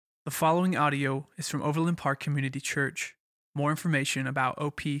The following audio is from Overland Park Community Church. More information about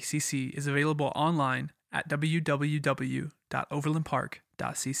OPCC is available online at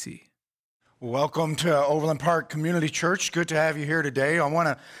www.overlandpark.cc. Welcome to Overland Park Community Church. Good to have you here today. I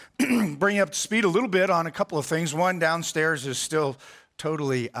want to bring you up to speed a little bit on a couple of things. One, downstairs is still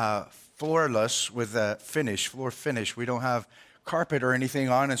totally floorless with floor finish. We don't have carpet or anything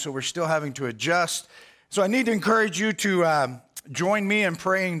on, and so we're still having to adjust. So I need to encourage you to join me in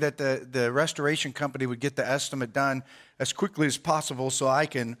praying that the restoration company would get the estimate done as quickly as possible so I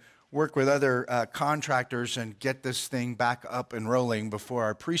can work with other contractors and get this thing back up and rolling before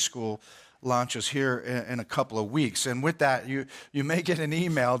our preschool launches here in a couple of weeks. And with that, you may get an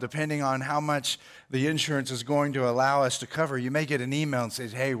email, depending on how much the insurance is going to allow us to cover. You may get an email and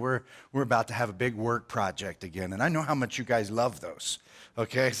says, hey, we're about to have a big work project again. And I know how much you guys love those.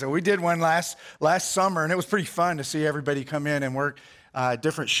 Okay, so we did one last summer, and it was pretty fun to see everybody come in and work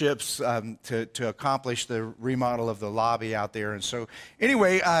different shifts to accomplish the remodel of the lobby out there. And so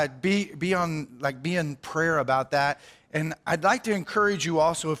anyway, be in prayer about that. And I'd like to encourage you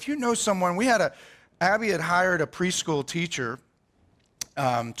also, if you know someone, Abby had hired a preschool teacher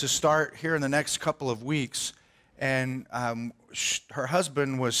to start here in the next couple of weeks. And her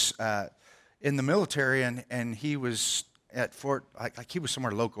husband was in the military, and he was at he was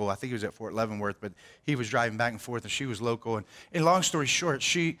somewhere local. I think he was at Fort Leavenworth, but he was driving back and forth, and she was local. And long story short,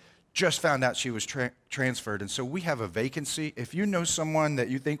 she just found out she was transferred. And so we have a vacancy. If you know someone that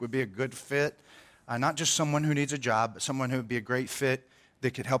you think would be a good fit, not just someone who needs a job, but someone who would be a great fit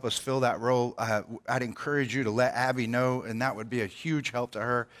that could help us fill that role, I'd encourage you to let Abby know, and that would be a huge help to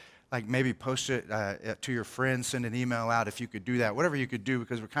her. Like maybe post it to your friends, send an email out if you could do that, whatever you could do,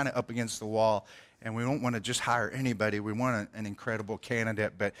 because we're kind of up against the wall, and we don't want to just hire anybody. We want an incredible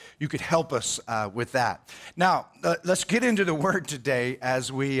candidate, but you could help us with that. Now, let's get into the Word today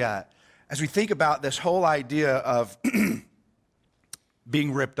as we think about this whole idea of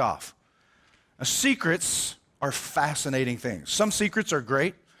being ripped off. Now, secrets are fascinating things. Some secrets are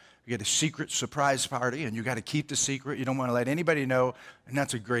great. You get a secret surprise party, and you got to keep the secret. You don't want to let anybody know, and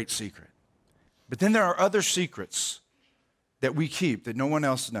that's a great secret. But then there are other secrets that we keep that no one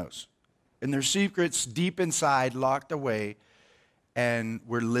else knows. And they're secrets deep inside, locked away, and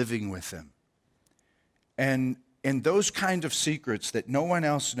we're living with them. And in those kinds of secrets that no one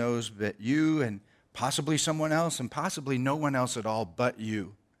else knows but you and possibly someone else and possibly no one else at all but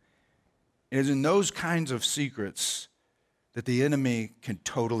you, it is in those kinds of secrets that the enemy can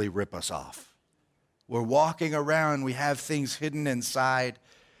totally rip us off. We're walking around, we have things hidden inside,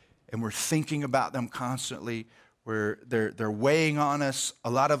 and we're thinking about them constantly. They're weighing on us. A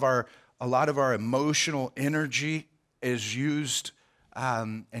lot of our emotional energy is used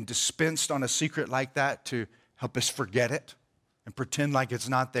and dispensed on a secret like that to help us forget it and pretend like it's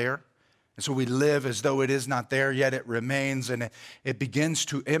not there. And so we live as though it is not there, yet it remains, and it begins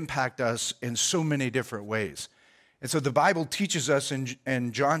to impact us in so many different ways. And so the Bible teaches us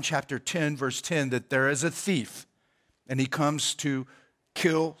in John chapter 10, verse 10, that there is a thief, and he comes to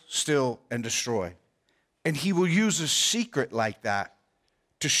kill, steal, and destroy. And he will use a secret like that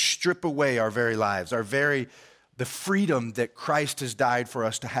to strip away our very lives, the freedom that Christ has died for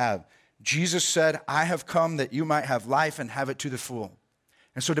us to have. Jesus said, I have come that you might have life and have it to the full.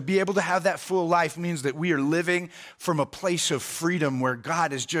 And so to be able to have that full life means that we are living from a place of freedom where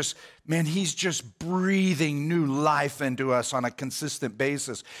God is He's just breathing new life into us on a consistent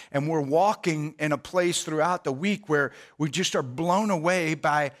basis. And we're walking in a place throughout the week where we just are blown away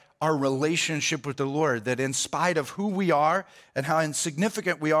by our relationship with the Lord, that in spite of who we are and how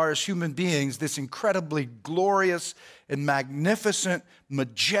insignificant we are as human beings, this incredibly glorious and magnificent,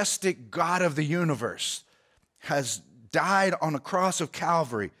 majestic God of the universe has died on a cross of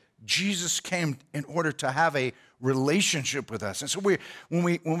Calvary. Jesus came in order to have a relationship with us. And so when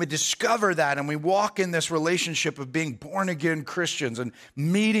we discover that and we walk in this relationship of being born again Christians and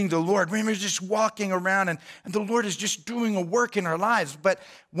meeting the Lord, we're just walking around and the Lord is just doing a work in our lives. But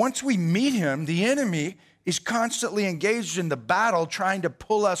once we meet him, the enemy is constantly engaged in the battle trying to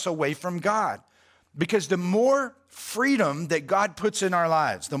pull us away from God. Because the more freedom that God puts in our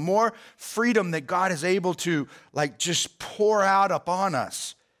lives, the more freedom that God is able to just pour out upon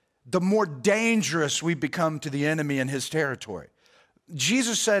us, the more dangerous we become to the enemy and his territory.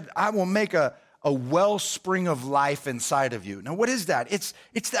 Jesus said, I will make a wellspring of life inside of you. Now, what is that? It's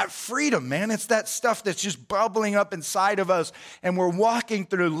that freedom, man. It's that stuff that's just bubbling up inside of us, and we're walking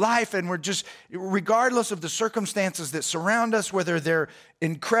through life, and we're just, regardless of the circumstances that surround us, whether they're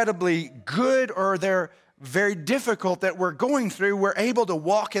incredibly good or they're very difficult that we're going through, we're able to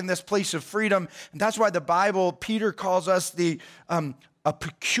walk in this place of freedom. And that's why the Bible, Peter calls us the a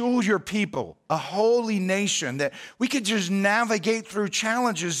peculiar people, a holy nation, that we could just navigate through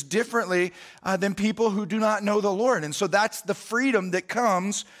challenges differently than people who do not know the Lord. And so that's the freedom that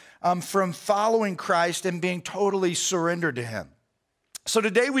comes from following Christ and being totally surrendered to him. So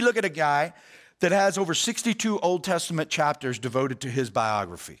today we look at a guy that has over 62 Old Testament chapters devoted to his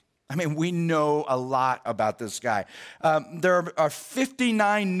biography. I mean, we know a lot about this guy. There are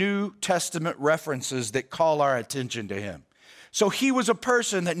 59 New Testament references that call our attention to him. So he was a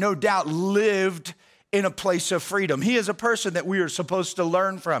person that no doubt lived in a place of freedom. He is a person that we are supposed to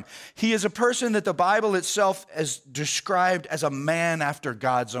learn from. He is a person that the Bible itself has described as a man after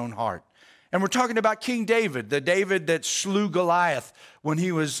God's own heart. And we're talking about King David, the David that slew Goliath when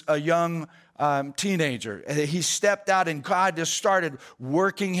he was a young teenager. He stepped out and God just started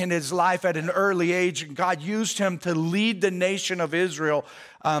working in his life at an early age. And God used him to lead the nation of Israel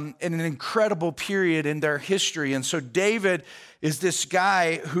in an incredible period in their history. And so David is this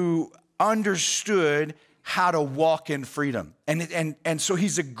guy who understood how to walk in freedom. And so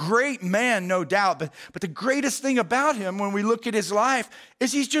he's a great man, no doubt. But the greatest thing about him when we look at his life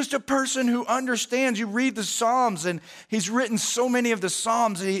is he's just a person who understands. You read the Psalms, and he's written so many of the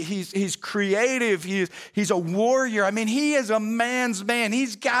Psalms. He's creative. He's a warrior. I mean, he is a man's man.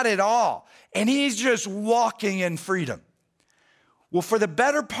 He's got it all. And he's just walking in freedom. Well, for the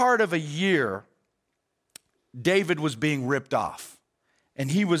better part of a year, David was being ripped off. And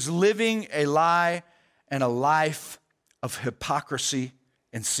he was living a lie and a life of hypocrisy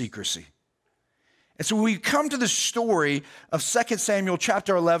and secrecy. And so we come to the story of 2 Samuel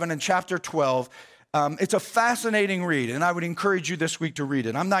chapter 11 and chapter 12. It's a fascinating read, and I would encourage you this week to read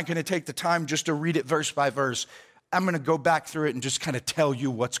it. I'm not going to take the time just to read it verse by verse. I'm going to go back through it and just kind of tell you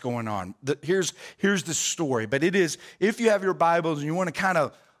what's going on. Here's the story. But it is, if you have your Bibles and you want to kind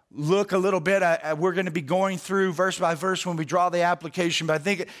of look a little bit, we're going to be going through verse by verse when we draw the application, but I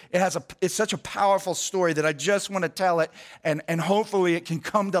think it's such a powerful story that I just want to tell it, and hopefully it can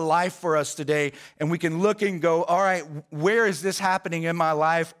come to life for us today, and we can look and go, all right, where is this happening in my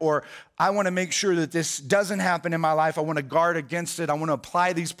life? Or I want to make sure that this doesn't happen in my life. I want to guard against it. I want to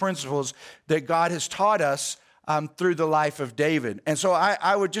apply these principles that God has taught us through the life of David. And so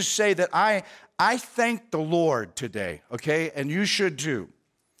I would just say that I thank the Lord today, okay, and you should too,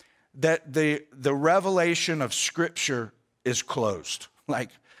 that the revelation of Scripture is closed.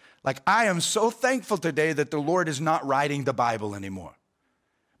 Like I am so thankful today that the Lord is not writing the Bible anymore,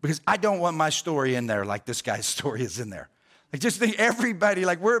 because I don't want my story in there like this guy's story is in there. Like, just think everybody,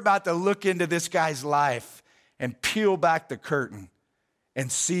 like, we're about to look into this guy's life and peel back the curtain and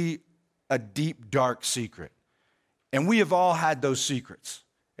see a deep, dark secret. And we have all had those secrets.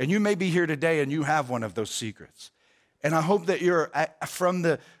 And you may be here today and you have one of those secrets. And I hope that you're, from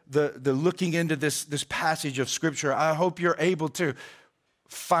the looking into this passage of Scripture, I hope you're able to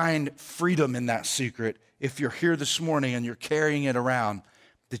find freedom in that secret. If you're here this morning and you're carrying it around,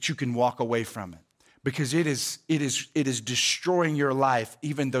 that you can walk away from it, because it is destroying your life,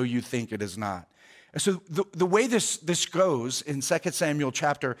 even though you think it is not. And so the way this goes in 2 Samuel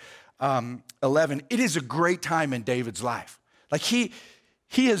chapter 11, it is a great time in David's life. Like he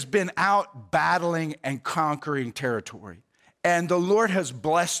has been out battling and conquering territory. And the Lord has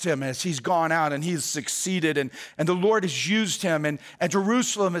blessed him as he's gone out and he's succeeded. And the Lord has used him. And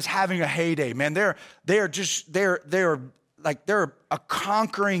Jerusalem is having a heyday, man. They're a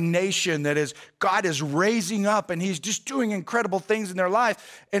conquering nation that is, God is raising up, and he's just doing incredible things in their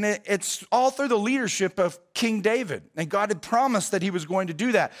life. And it's all through the leadership of King David. And God had promised that he was going to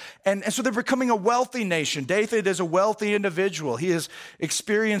do that. And so they're becoming a wealthy nation. David is a wealthy individual. He has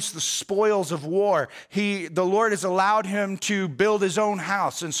experienced the spoils of war. The Lord has allowed him to build his own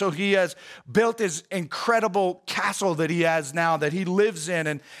house. And so he has built his incredible castle that he has now, that he lives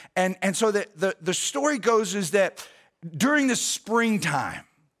in. And so the story goes is that during the springtime,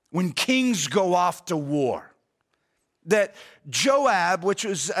 when kings go off to war, that Joab, which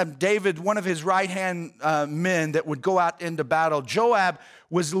was David, one of his right-hand men that would go out into battle, Joab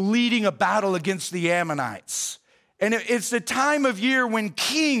was leading a battle against the Ammonites. And it's the time of year when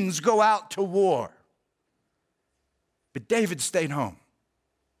kings go out to war. But David stayed home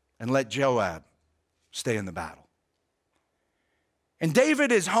and let Joab stay in the battle. And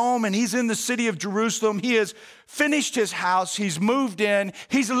David is home, and he's in the city of Jerusalem. He has finished his house. He's moved in.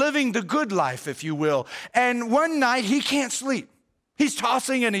 He's living the good life, if you will. And one night, he can't sleep. He's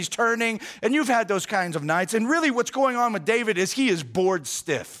tossing and he's turning, and you've had those kinds of nights. And really what's going on with David is he is bored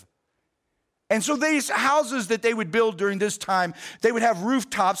stiff. And so these houses that they would build during this time, they would have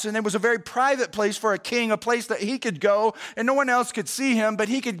rooftops, and it was a very private place for a king, a place that he could go and no one else could see him, but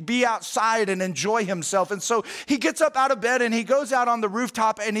he could be outside and enjoy himself. And so he gets up out of bed and he goes out on the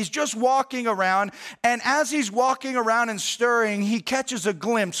rooftop and he's just walking around. And as he's walking around and stirring, he catches a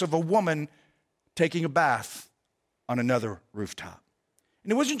glimpse of a woman taking a bath on another rooftop.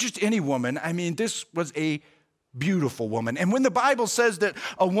 And it wasn't just any woman. I mean, this was a beautiful woman. And when the Bible says that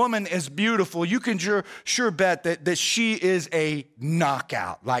a woman is beautiful, you can sure bet that she is a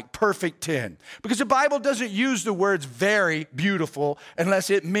knockout, like perfect 10. Because the Bible doesn't use the words very beautiful unless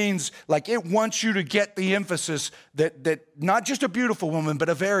it means, like, it wants you to get the emphasis that not just a beautiful woman, but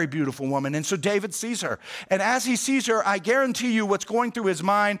a very beautiful woman. And so David sees her. And as he sees her, I guarantee you what's going through his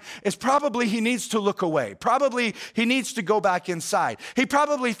mind is probably he needs to look away. Probably he needs to go back inside. He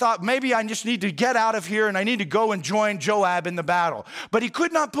probably thought, maybe I just need to get out of here and I need to go and join Joab in the battle. But he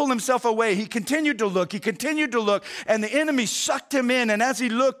could not pull himself away. He continued to look. He continued to look. And the enemy sucked him in. And as he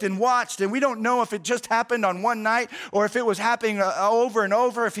looked and watched, and we don't know if it just happened on one night or if it was happening over and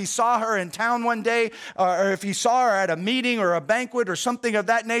over, if he saw her in town one day or if he saw her at a meeting or a banquet or something of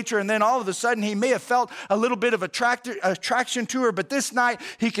that nature, and then all of a sudden he may have felt a little bit of attraction to her, but this night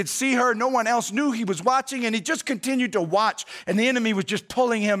he could see her. No one else knew he was watching, and he just continued to watch, and the enemy was just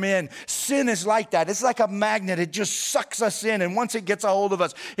pulling him in. Sin is like that. It's like a magnet. It just sucks us in, and once it gets a hold of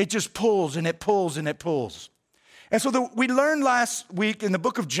us, it just pulls and it pulls and it pulls. And so we learned last week in the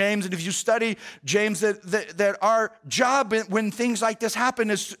book of James, and if you study James, that our job when things like this happen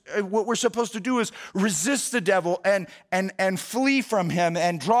is what we're supposed to do is resist the devil and flee from him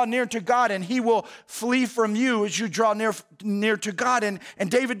and draw near to God, and he will flee from you as you draw near to God. And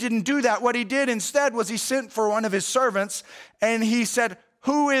David didn't do that. What he did instead was he sent for one of his servants, and he said,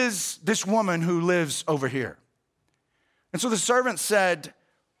 "Who is this woman who lives over here?" And so the servant said,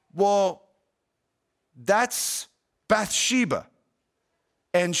 "Well, that's Bathsheba,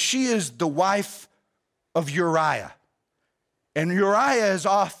 and she is the wife of Uriah. And Uriah is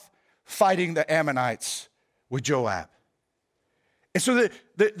off fighting the Ammonites with Joab." And so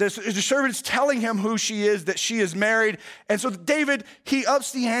the servant's telling him who she is, that she is married. And so David, he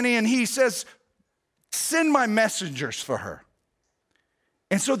ups the ante and he says, "Send my messengers for her."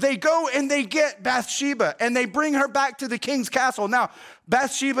 And so they go and they get Bathsheba and they bring her back to the king's castle. Now,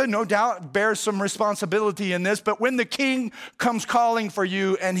 Bathsheba, no doubt, bears some responsibility in this, but when the king comes calling for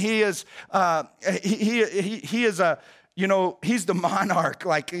you and he is he's the monarch.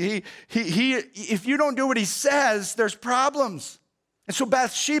 Like he if you don't do what he says, there's problems. And so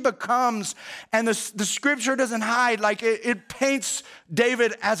Bathsheba comes, and the scripture doesn't hide, like it paints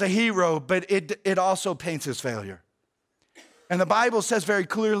David as a hero, but it also paints his failure. And the Bible says very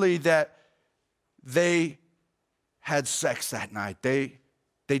clearly that they had sex that night. They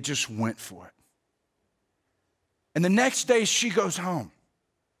just went for it. And the next day she goes home.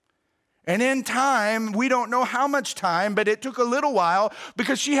 And in time, we don't know how much time, but it took a little while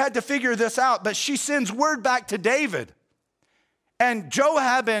because she had to figure this out. But she sends word back to David. And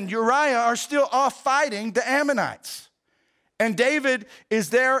Joab and Uriah are still off fighting the Ammonites. And David is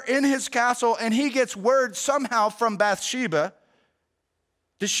there in his castle, and he gets word somehow from Bathsheba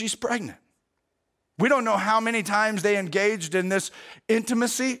that she's pregnant. We don't know how many times they engaged in this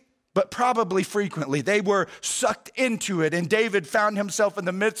intimacy, but probably frequently. They were sucked into it, and David found himself in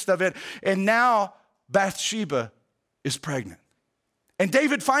the midst of it, and now Bathsheba is pregnant. And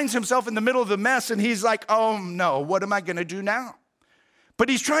David finds himself in the middle of the mess, and he's like, "Oh no, what am I going to do now?" But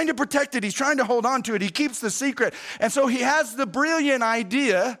he's trying to protect it. He's trying to hold on to it. He keeps the secret. And so he has the brilliant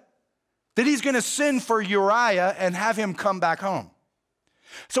idea that he's going to send for Uriah and have him come back home.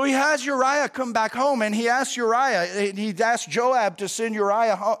 So he has Uriah come back home, and he asks Joab to send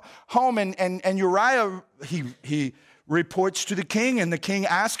Uriah home, and Uriah, he reports to the king, and the king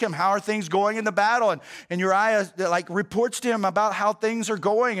asks him, "How are things going in the battle?" And Uriah reports to him about how things are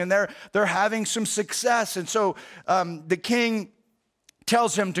going, and they're having some success. And so the king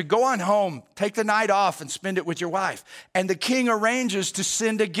tells him to go on home, take the night off, and spend it with your wife. And the king arranges to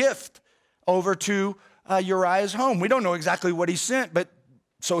send a gift over to Uriah's home. We don't know exactly what he sent, but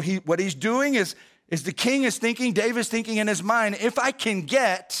so what he's doing is the king is thinking, David's thinking in his mind, if I can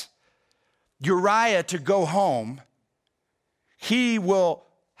get Uriah to go home, he will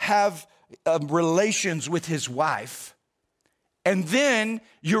have relations with his wife. And then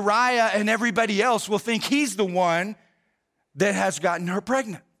Uriah and everybody else will think he's the one that has gotten her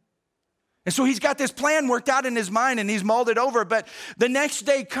pregnant. And so he's got this plan worked out in his mind, and he's mulled it over. But the next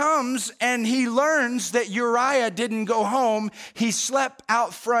day comes, and he learns that Uriah didn't go home. He slept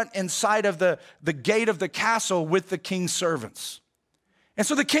out front inside of the gate of the castle with the king's servants. And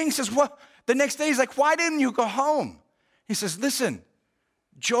so the king says, well, the next day he's like, why didn't you go home? He says, listen,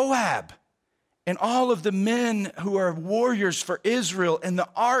 Joab and all of the men who are warriors for Israel and the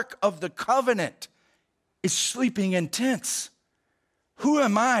Ark of the Covenant is sleeping in tents. Who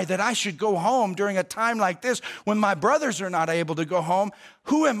am I that I should go home during a time like this when my brothers are not able to go home?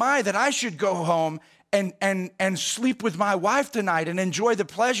 Who am I that I should go home and sleep with my wife tonight and enjoy the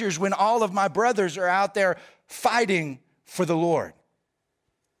pleasures when all of my brothers are out there fighting for the Lord?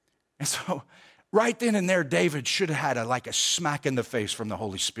 And so right then and there, David should have had a smack in the face from the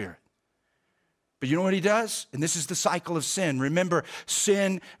Holy Spirit. But you know what he does? And this is the cycle of sin. Remember,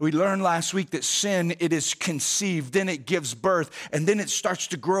 sin, we learned last week that sin, it is conceived, then it gives birth, and then it starts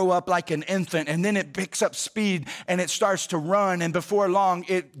to grow up like an infant, and then it picks up speed, and it starts to run, and before long,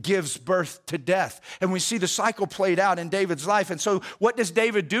 it gives birth to death. And we see the cycle played out in David's life. And so what does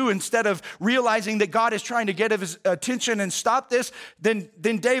David do? Instead of realizing that God is trying to get his attention and stop this, then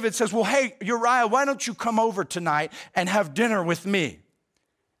David says, well, hey, Uriah, why don't you come over tonight and have dinner with me?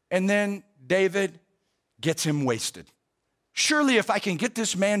 And then David gets him wasted. Surely if I can get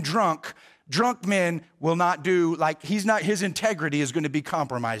this man drunk men will not do, his integrity is going to be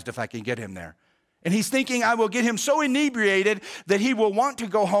compromised if I can get him there. And he's thinking, I will get him so inebriated that he will want to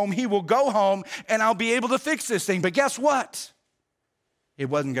go home. He will go home and I'll be able to fix this thing. But guess what? It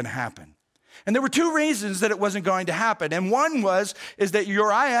wasn't going to happen. And there were two reasons that it wasn't going to happen. And one is that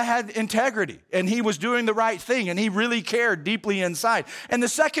Uriah had integrity and he was doing the right thing and he really cared deeply inside. And the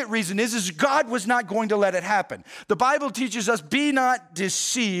second reason is God was not going to let it happen. The Bible teaches us, be not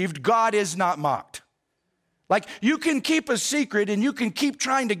deceived, God is not mocked. Like you can keep a secret and you can keep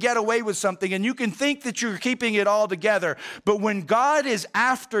trying to get away with something and you can think that you're keeping it all together. But when God is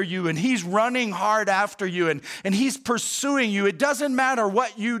after you and he's running hard after you and he's pursuing you, it doesn't matter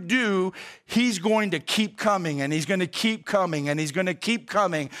what you do, he's going to keep coming and he's going to keep coming and he's going to keep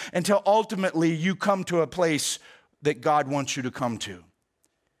coming until ultimately you come to a place that God wants you to come to.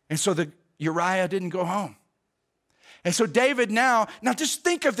 And so Uriah didn't go home. And so David now just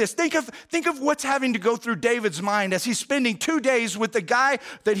think of this. Think of what's having to go through David's mind as he's spending 2 days with the guy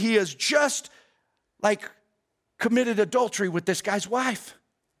that he has just committed adultery with this guy's wife.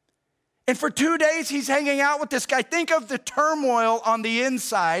 And for 2 days, he's hanging out with this guy. Think of the turmoil on the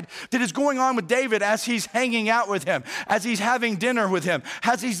inside that is going on with David as he's hanging out with him, as he's having dinner with him,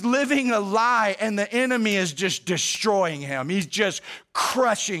 as he's living a lie and the enemy is just destroying him. He's just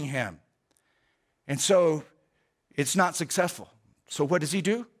crushing him. And so it's not successful. So what does he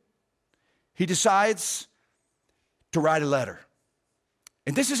do? He decides to write a letter.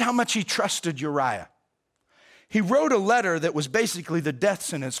 And this is how much he trusted Uriah. He wrote a letter that was basically the death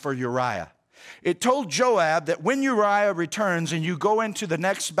sentence for Uriah. It told Joab that when Uriah returns and you go into the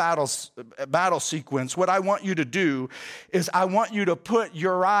next battle sequence, what I want you to do is I want you to put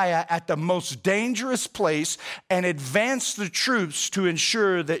Uriah at the most dangerous place and advance the troops to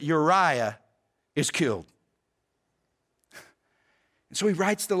ensure that Uriah is killed. And so he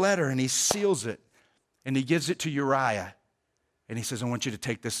writes the letter and he seals it and he gives it to Uriah. And he says, I want you to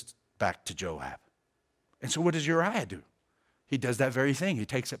take this back to Joab. And so what does Uriah do? He does that very thing. He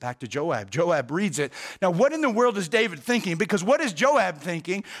takes it back to Joab. Joab reads it. Now, what in the world is David thinking? Because what is Joab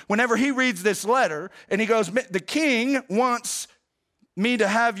thinking whenever he reads this letter and he goes, the king wants me to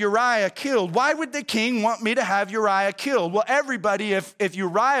have Uriah killed. Why would the king want me to have Uriah killed? Well, everybody, if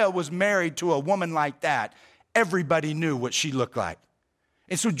Uriah was married to a woman like that, everybody knew what she looked like.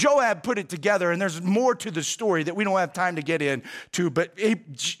 And so Joab put it together, and there's more to the story that we don't have time to get into, but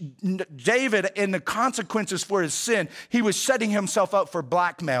David, in the consequences for his sin, he was setting himself up for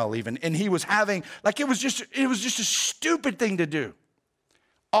blackmail even, and he was having, it was just a stupid thing to do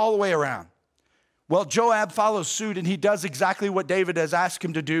all the way around. Well, Joab follows suit, and he does exactly what David has asked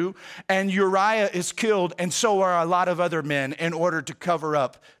him to do, and Uriah is killed, and so are a lot of other men in order to cover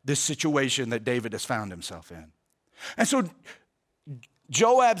up this situation that David has found himself in. And so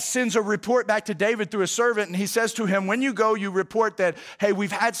Joab sends a report back to David through a servant, and he says to him, when you go, you report that, hey,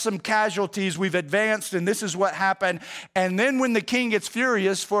 we've had some casualties, we've advanced, and this is what happened. And then when the king gets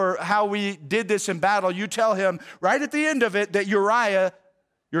furious for how we did this in battle, you tell him right at the end of it that Uriah,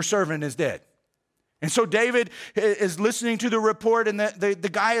 your servant, is dead. And so David is listening to the report, and the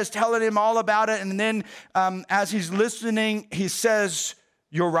guy is telling him all about it. And then as he's listening, he says,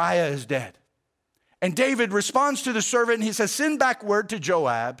 Uriah is dead. And David responds to the servant, and he says, send back word to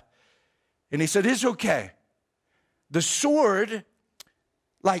Joab. And he said, it's okay. The sword,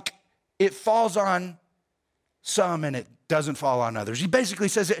 it falls on some and it doesn't fall on others. He basically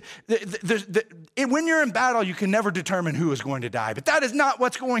says, when you're in battle, you can never determine who is going to die. But that is not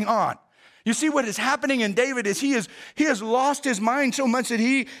what's going on. You see what is happening in David is he has lost his mind so much that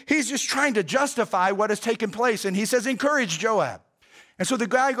he's just trying to justify what has taken place. And he says, encourage Joab. And so the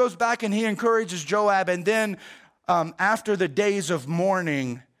guy goes back and he encourages Joab. And then after the days of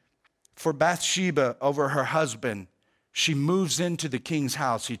mourning for Bathsheba over her husband, she moves into the king's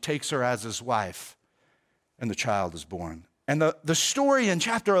house. He takes her as his wife, and the child is born. And the story in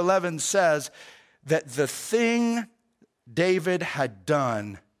chapter 11 says that the thing David had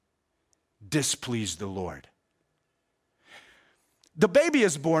done displeased the Lord. The baby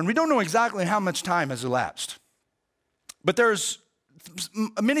is born. We don't know exactly how much time has elapsed, but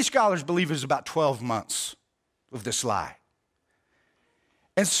many scholars believe it's about 12 months of this lie.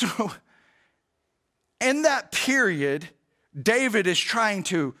 And so in that period, David is trying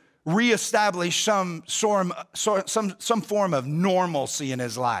to reestablish some form of normalcy in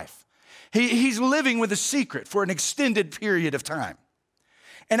his life. He's living with a secret for an extended period of time.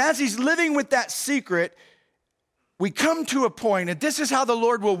 And as he's living with that secret, we come to a point, and this is how the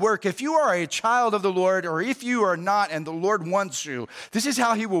Lord will work. If you are a child of the Lord, or if you are not and the Lord wants you, this is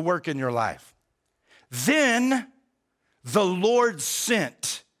how he will work in your life. Then the Lord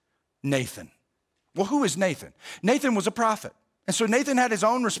sent Nathan. Well, who is Nathan? Nathan was a prophet. And so Nathan had his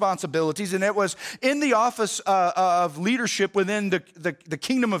own responsibilities, and it was in the office of leadership within the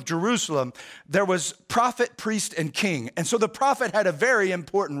kingdom of Jerusalem. There was prophet, priest, and king. And so the prophet had a very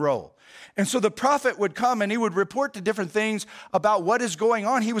important role. And so the prophet would come and he would report to different things about what is going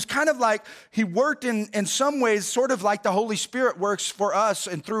on. He was kind of like, he worked in some ways sort of like the Holy Spirit works for us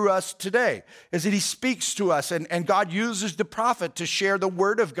and through us today, is that he speaks to us, and God uses the prophet to share the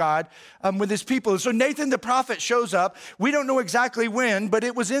word of God with his people. And so Nathan the prophet shows up. We don't know exactly when, but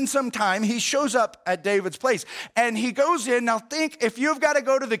it was in some time. He shows up at David's place and he goes in. Now think, if you've got to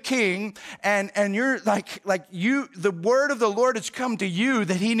go to the king and you're the word of the Lord has come to you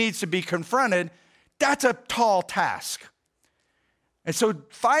that he needs to be confronted, that's a tall task. And so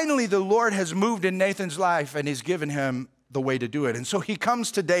finally the Lord has moved in Nathan's life and he's given him the way to do it. And so he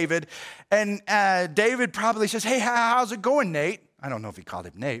comes to David, and David probably says, hey, how's it going, Nate? I don't know if he called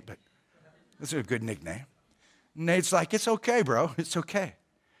him Nate, but that's a good nickname. Nate's like, it's okay, bro. It's okay.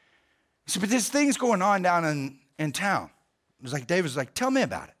 He said, but this thing's going on down in town. It was like, David's like, tell me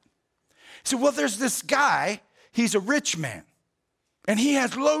about it. He said, well, there's this guy. He's a rich man. And he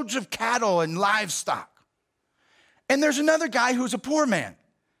has loads of cattle and livestock. And there's another guy who's a poor man.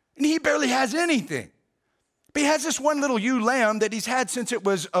 And he barely has anything. But he has this one little ewe lamb that he's had since it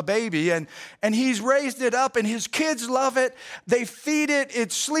was a baby. And he's raised it up, and his kids love it. They feed it.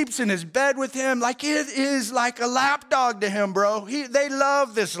 It sleeps in his bed with him. Like, it is like a lapdog to him, bro. They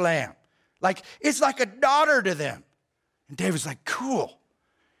love this lamb. Like, it's like a daughter to them. And David's like, cool.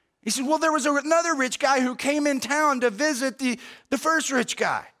 He said, well, there was another rich guy who came in town to visit the first rich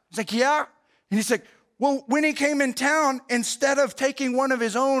guy. He's like, yeah? And he's like, well, when he came in town, instead of taking one of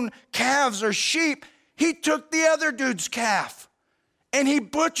his own calves or sheep, he took the other dude's calf and he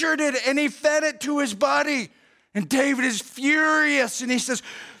butchered it and he fed it to his buddy. And David is furious, and he says,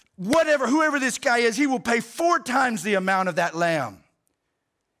 whoever this guy is, he will pay 4 times the amount of that lamb.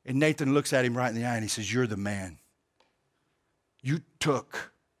 And Nathan looks at him right in the eye and he says, you're the man. You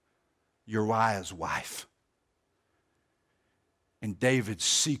took Uriah's wife. And David's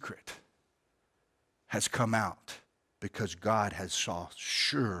secret has come out because God has saw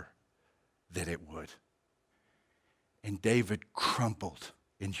sure that it would. And David crumpled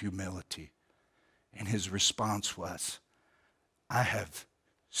in humility. And his response was, I have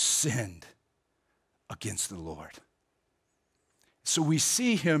sinned against the Lord. So we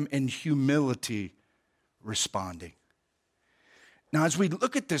see him in humility responding. Now, as we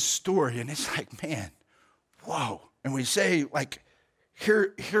look at this story, and it's like, man, whoa. And we say, like,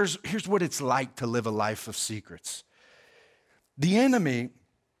 here's what it's like to live a life of secrets. The enemy,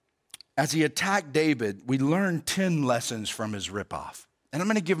 as he attacked David, we learned 10 lessons from his ripoff. And I'm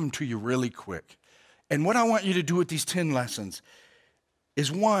going to give them to you really quick. And what I want you to do with these 10 lessons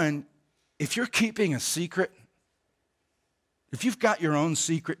is, one, if you're keeping a secret, if you've got your own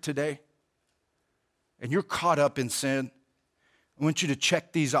secret today and you're caught up in sin, I want you to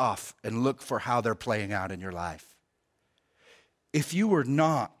check these off and look for how they're playing out in your life. If you are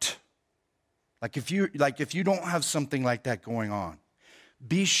not, if you don't have something like that going on,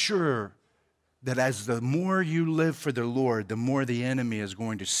 be sure that as the more you live for the Lord, the more the enemy is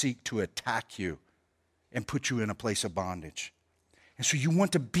going to seek to attack you and put you in a place of bondage. And so you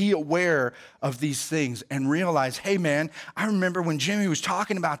want to be aware of these things and realize, hey, man, I remember when Jimmy was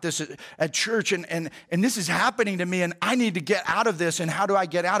talking about this at church, and this is happening to me, and I need to get out of this, and how do I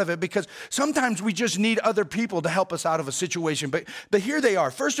get out of it? Because sometimes we just need other people to help us out of a situation. But here they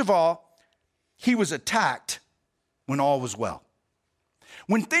are. First of all, he was attacked when all was well.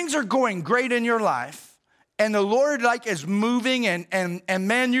 When things are going great in your life and the Lord is moving and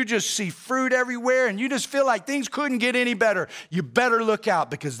man, you just see fruit everywhere and you just feel like things couldn't get any better, you better look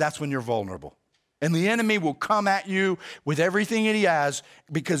out because that's when you're vulnerable. And the enemy will come at you with everything that he has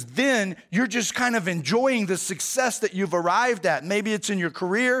because then you're just kind of enjoying the success that you've arrived at. Maybe it's in your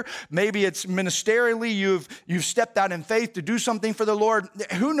career. Maybe it's ministerially. You've stepped out in faith to do something for the Lord.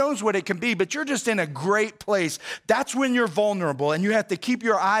 Who knows what it can be, but you're just in a great place. That's when you're vulnerable and you have to keep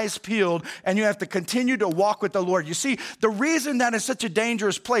your eyes peeled and you have to continue to walk with the Lord. You see, the reason that is such a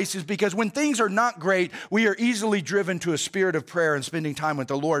dangerous place is because when things are not great, we are easily driven to a spirit of prayer and spending time with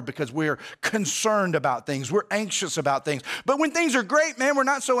the Lord because we're concerned about things. We're anxious about things. But when things are great, man, we're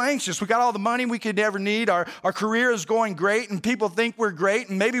not so anxious. We got all the money we could ever need. Our career is going great and people think we're great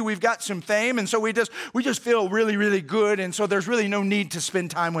and maybe we've got some fame. And so we just feel really, really good. And so there's really no need to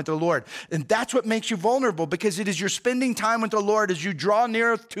spend time with the Lord. And that's what makes you vulnerable because it is your spending time with the Lord as you draw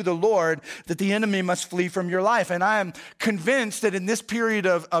near to the Lord that the enemy must flee from your life. And I am convinced that in this period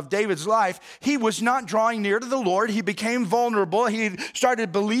of David's life, he was not drawing near to the Lord. He became vulnerable. He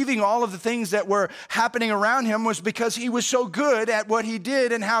started believing all of the things that were happening around him was because he was so good at what he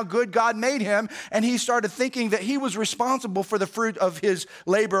did and how good God made him. And he started thinking that he was responsible for the fruit of his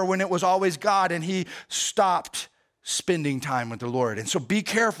labor when it was always God. And he stopped spending time with the Lord. And so be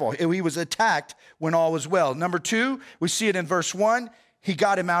careful. He was attacked when all was well. Number 2, we see it in verse 1. He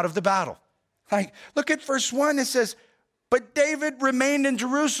got him out of the battle. Look at verse 1. It says, but David remained in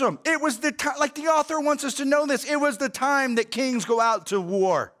Jerusalem. It was the time, the author wants us to know this. It was the time that kings go out to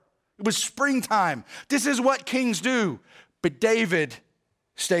war. It was springtime. This is what kings do. But David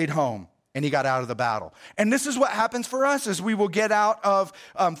stayed home and he got out of the battle. And this is what happens for us as we will get out of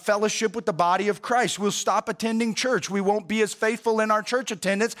fellowship with the body of Christ. We'll stop attending church. We won't be as faithful in our church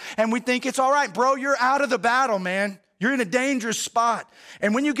attendance. And we think it's all right, bro, you're out of the battle, man. You're in a dangerous spot.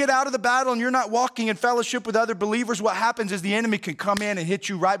 And when you get out of the battle and you're not walking in fellowship with other believers, what happens is the enemy can come in and hit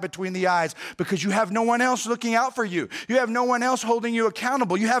you right between the eyes because you have no one else looking out for you. You have no one else holding you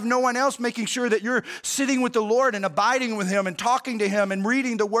accountable. You have no one else making sure that you're sitting with the Lord and abiding with him and talking to him and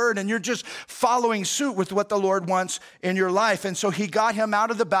reading the word, and you're just following suit with what the Lord wants in your life. And so he got him out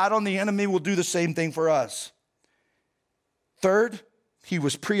of the battle, and the enemy will do the same thing for us. Third, he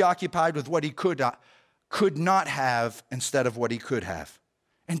was preoccupied with what he could not have instead of what he could have.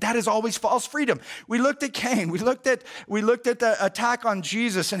 And that is always false freedom. We looked at Cain. We looked at the attack on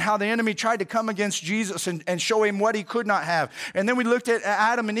Jesus and how the enemy tried to come against Jesus and show him what he could not have. And then we looked at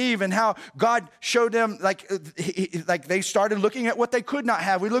Adam and Eve and how God showed them they started looking at what they could not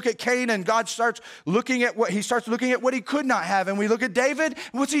have. We look at Cain and God starts looking at what he could not have. And we look at David.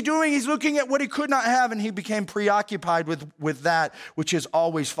 What's he doing? He's looking at what he could not have, and he became preoccupied with that, which is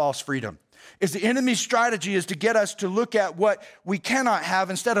always false freedom. Is the enemy's strategy is to get us to look at what we cannot have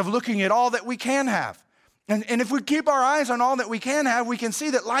instead of looking at all that we can have. And if we keep our eyes on all that we can have, we can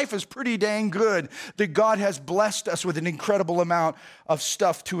see that life is pretty dang good, that God has blessed us with an incredible amount of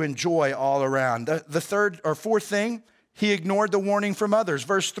stuff to enjoy all around. The third or fourth thing, he ignored the warning from others.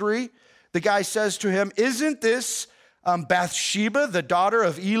 Verse 3, the guy says to him, isn't this Bathsheba, the daughter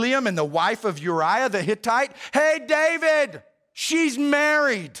of Eliam and the wife of Uriah the Hittite? Hey, David, she's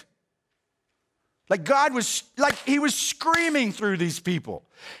married. He was screaming through these people.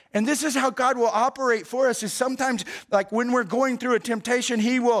 And this is how God will operate for us, is sometimes when we're going through a temptation,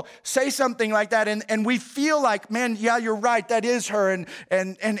 he will say something like that. And we feel like, man, yeah, you're right. That is her.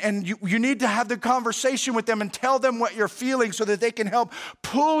 And you need to have the conversation with them and tell them what you're feeling so that they can help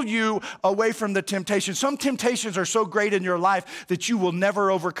pull you away from the temptation. Some temptations are so great in your life that you will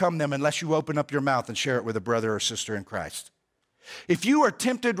never overcome them unless you open up your mouth and share it with a brother or sister in Christ. If you are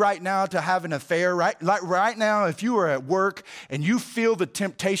tempted right now to have an affair, right now, if you are at work and you feel the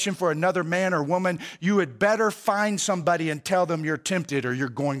temptation for another man or woman, you had better find somebody and tell them you're tempted or you're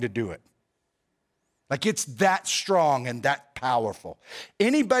going to do it. It's that strong and that powerful.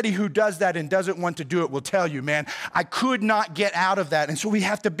 Anybody who does that and doesn't want to do it will tell you, man, I could not get out of that. And so we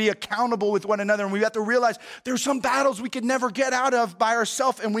have to be accountable with one another, and we have to realize there's some battles we could never get out of by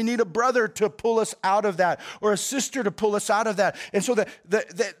ourselves, and we need a brother to pull us out of that or a sister to pull us out of that. And so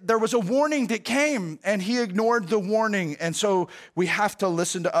there was a warning that came, and he ignored the warning, and so we have to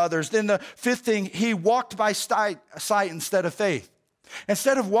listen to others. Then the fifth thing, he walked by sight instead of faith.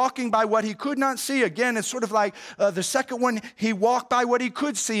 Instead of walking by what he could not see, again, it's sort of like the second one, he walked by what he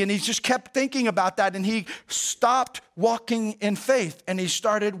could see, and he just kept thinking about that, and he stopped walking in faith, and he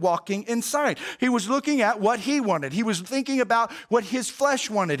started walking in sight. He was looking at what he wanted. He was thinking about what his flesh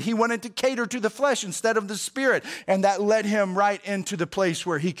wanted. He wanted to cater to the flesh instead of the spirit, and that led him right into the place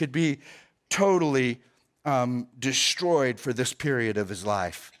where he could be totally destroyed for this period of his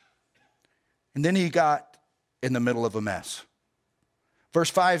life. And then he got in the middle of a mess. Verse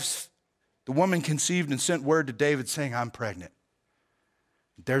 5, the woman conceived and sent word to David saying, I'm pregnant.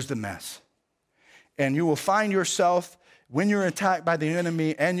 There's the mess. And you will find yourself, when you're attacked by the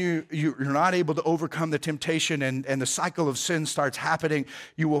enemy and you're not able to overcome the temptation and the cycle of sin starts happening,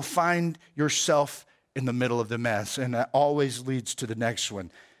 you will find yourself in the middle of the mess. And that always leads to the next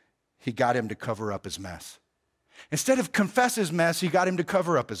one. He got him to cover up his mess. Instead of confess his mess, he got him to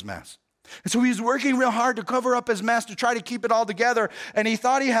cover up his mess. And so he was working real hard to cover up his mess, to try to keep it all together. And he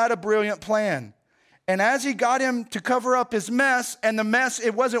thought he had a brilliant plan. And as he got him to cover up his mess, and the mess,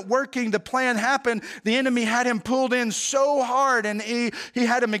 it wasn't working, the plan happened, the enemy had him pulled in so hard, and he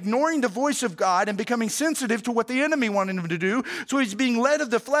had him ignoring the voice of God and becoming sensitive to what the enemy wanted him to do. So he's being led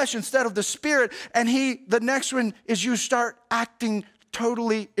of the flesh instead of the spirit. And the next one is you start acting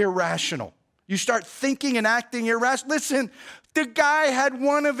totally irrational. You start thinking and acting irrational. Listen, the guy had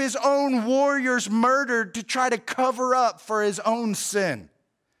one of his own warriors murdered to try to cover up for his own sin.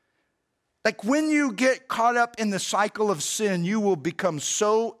 Like when you get caught up in the cycle of sin, you will become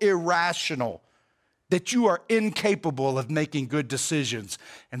so irrational that you are incapable of making good decisions.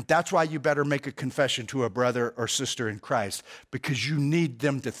 And that's why you better make a confession to a brother or sister in Christ, because you need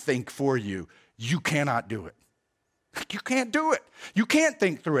them to think for you. You cannot do it. You can't do it. You can't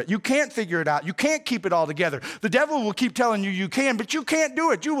think through it. You can't figure it out. You can't keep it all together. The devil will keep telling you can, but you can't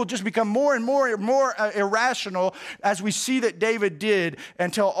do it. You will just become more and more irrational, as we see that David did,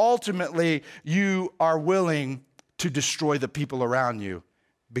 until ultimately you are willing to destroy the people around you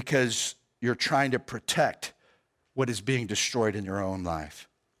because you're trying to protect what is being destroyed in your own life.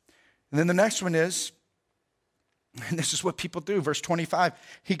 And then the next one is, and this is what people do, verse 25,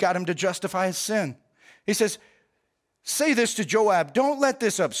 he got him to justify his sin. He says, say this to Joab, don't let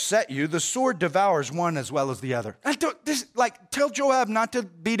this upset you. The sword devours one as well as the other. Tell Joab not to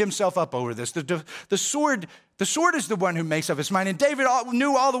beat himself up over this. The sword is the one who makes up his mind. And David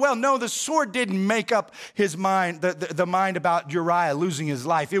knew all the well, no, the sword didn't make up his mind, the mind about Uriah losing his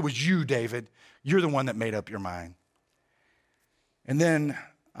life. It was you, David. You're the one that made up your mind. And then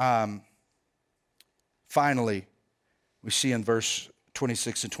finally, we see in verse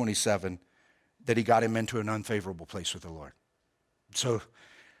 26 and 27, that he got him into an unfavorable place with the Lord. So,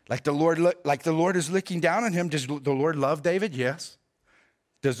 like the Lord is looking down on him. Does the Lord love David? Yes.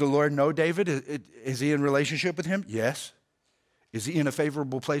 Does the Lord know David? Is he in relationship with him? Yes. Is he in a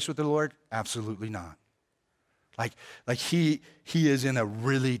favorable place with the Lord? Absolutely not. Like he is in a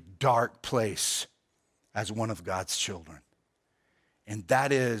really dark place as one of God's children. And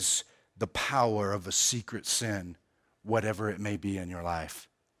that is the power of a secret sin, whatever it may be in your life.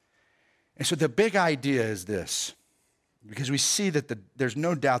 And so the big idea is this, because we see that there's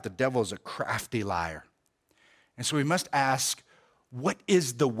no doubt the devil is a crafty liar. And so we must ask, what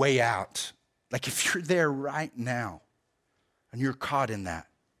is the way out? Like if you're there right now and you're caught in that,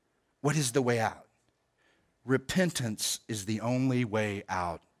 what is the way out? Repentance is the only way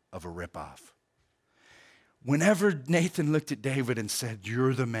out of a ripoff. Whenever Nathan looked at David and said,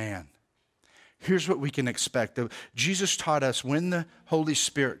 you're the man, here's what we can expect. Jesus taught us when the Holy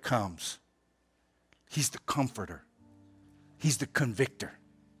Spirit comes, he's the comforter. He's the convictor.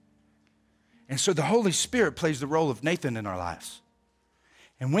 And so the Holy Spirit plays the role of Nathan in our lives.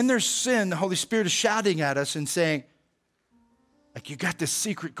 And when there's sin, the Holy Spirit is shouting at us and saying, like, you got this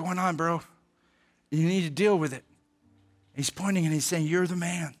secret going on, bro. You need to deal with it. He's pointing and he's saying, you're the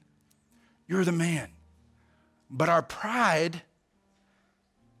man. You're the man. But our pride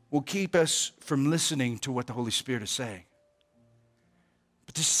will keep us from listening to what the Holy Spirit is saying.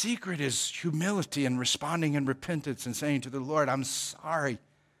 But the secret is humility and responding in repentance and saying to the Lord, I'm sorry.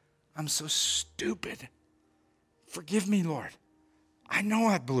 I'm so stupid. Forgive me, Lord. I know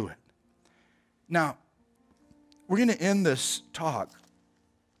I blew it. Now, we're going to end this talk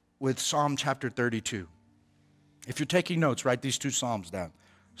with Psalm chapter 32. If you're taking notes, write these two Psalms down.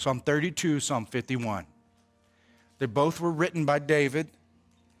 Psalm 32, Psalm 51. They both were written by David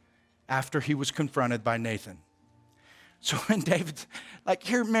after he was confronted by Nathan. So when David's like,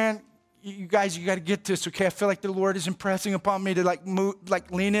 here, man, you guys, you got to get this, okay? I feel like the Lord is impressing upon me to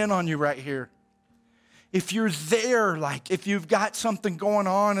lean in on you right here. If you're there, if you've got something going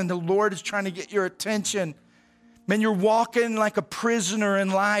on and the Lord is trying to get your attention, man, you're walking like a prisoner in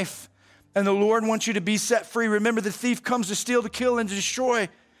life and the Lord wants you to be set free. Remember, the thief comes to steal, to kill, and to destroy.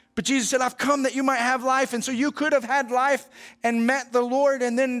 But Jesus said, I've come that you might have life. And so you could have had life and met the Lord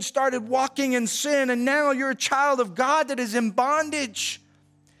and then started walking in sin. And now you're a child of God that is in bondage.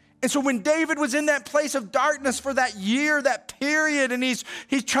 And so when David was in that place of darkness for that year, that period, and he's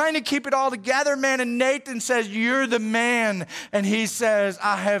trying to keep it all together, man, and Nathan says, you're the man. And he says,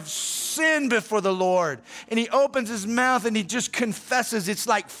 I have sinned before the Lord. And he opens his mouth and he just confesses. It's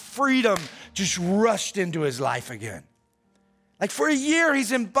like freedom just rushed into his life again. Like for a year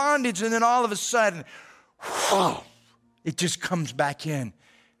he's in bondage, and then all of a sudden, it just comes back in.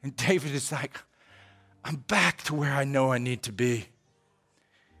 And David is like, I'm back to where I know I need to be.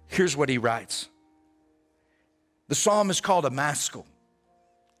 Here's what he writes. The psalm is called a maskil,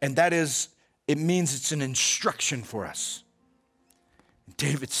 and that is, it means it's an instruction for us.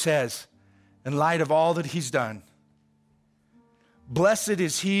 David says, in light of all that he's done, blessed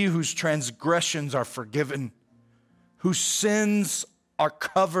is he whose transgressions are forgiven, whose sins are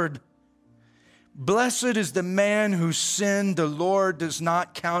covered. Blessed is the man whose sin the Lord does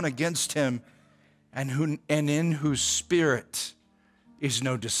not count against him, and in whose spirit is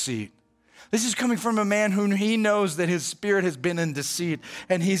no deceit. This is coming from a man whom he knows that his spirit has been in deceit.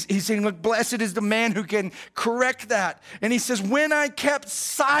 And he's saying, look, blessed is the man who can correct that. And he says, when I kept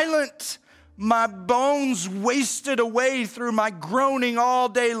silent, my bones wasted away through my groaning all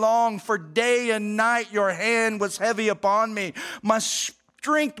day long. For day and night your hand was heavy upon me. My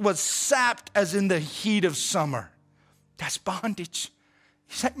strength was sapped as in the heat of summer. That's bondage.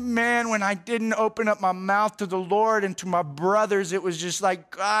 He said, man, when I didn't open up my mouth to the Lord and to my brothers, it was just like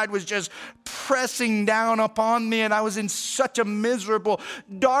God was just pressing down upon me, and I was in such a miserable,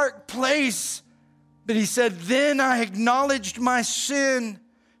 dark place. But he said, then I acknowledged my sin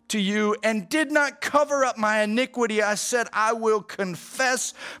to you and did not cover up my iniquity. I said, I will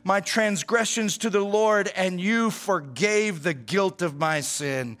confess my transgressions to the Lord, and you forgave the guilt of my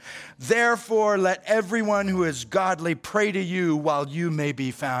sin. Therefore, let everyone who is godly pray to you while you may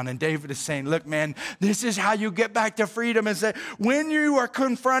be found. And David is saying, look, man, this is how you get back to freedom, is that when you are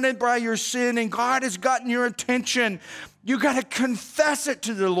confronted by your sin and God has gotten your attention, you got to confess it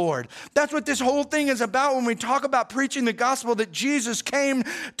to the Lord. That's what this whole thing is about when we talk about preaching the gospel, that Jesus came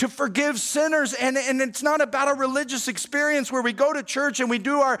to forgive sinners. And it's not about a religious experience where we go to church and we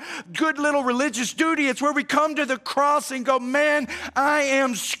do our good little religious duty. It's where we come to the cross and go, man, I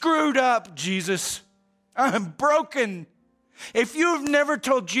am screwed up, Jesus. I'm broken. If you've never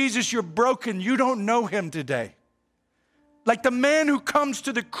told Jesus you're broken, you don't know him today. Like the man who comes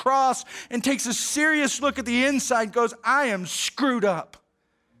to the cross and takes a serious look at the inside, goes, I am screwed up.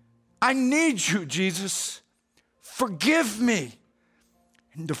 I need you, Jesus. Forgive me.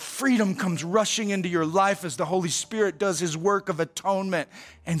 And the freedom comes rushing into your life as the Holy Spirit does his work of atonement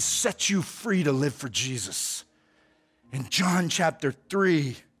and sets you free to live for Jesus. In John chapter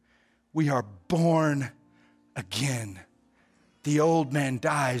 3, we are born again. The old man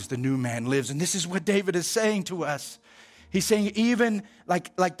dies, the new man lives. And this is what David is saying to us. He's saying even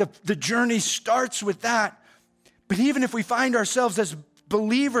like the journey starts with that. But even if we find ourselves as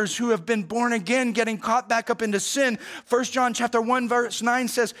believers who have been born again, getting caught back up into sin. 1 John chapter 1, verse 9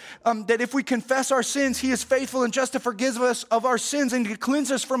 says that if we confess our sins, he is faithful and just to forgive us of our sins and to cleanse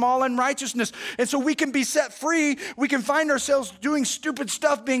us from all unrighteousness. And so we can be set free. We can find ourselves doing stupid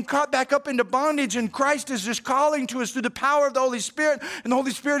stuff, being caught back up into bondage. And Christ is just calling to us through the power of the Holy Spirit. And the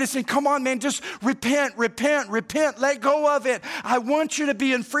Holy Spirit is saying, come on, man, just repent. Let go of it. I want you to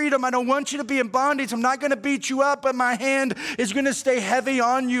be in freedom. I don't want you to be in bondage. I'm not going to beat you up, but my hand is going to stay heavy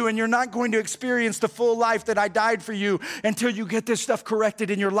on you, and you're not going to experience the full life that I died for you until you get this stuff corrected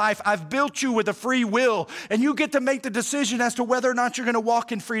in your life. I've built you with a free will, and you get to make the decision as to whether or not you're going to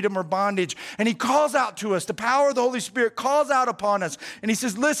walk in freedom or bondage. And he calls out to us. The power of the Holy Spirit calls out upon us, and he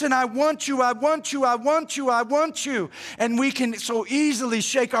says, listen, I want you. And we can so easily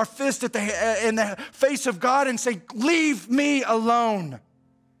shake our fist in the face of God and say, leave me alone.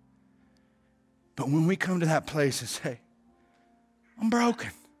 But when we come to that place and say, I'm broken.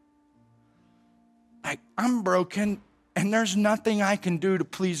 I'm broken, and there's nothing I can do to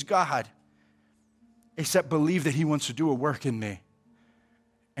please God except believe that he wants to do a work in me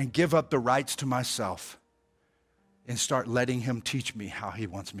and give up the rights to myself and start letting him teach me how he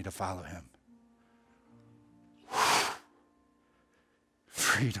wants me to follow him.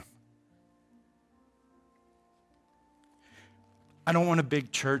 Freedom. I don't want a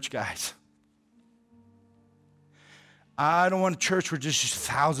big church, guys. I don't want a church where just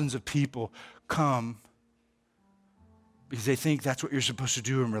thousands of people come because they think that's what you're supposed to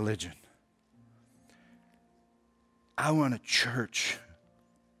do in religion. I want a church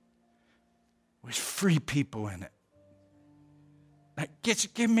with free people in it.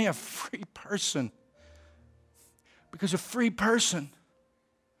 Give me a free person, because a free person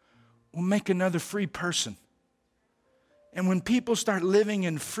will make another free person. And when people start living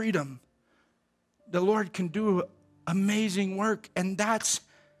in freedom, the Lord can do amazing work. And that's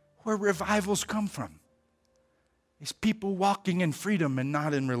where revivals come from. It's people walking in freedom and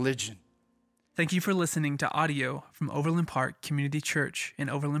not in religion. Thank you for listening to audio from Overland Park Community Church in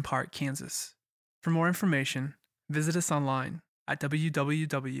Overland Park, Kansas. For more information, visit us online at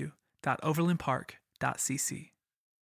www.overlandpark.cc.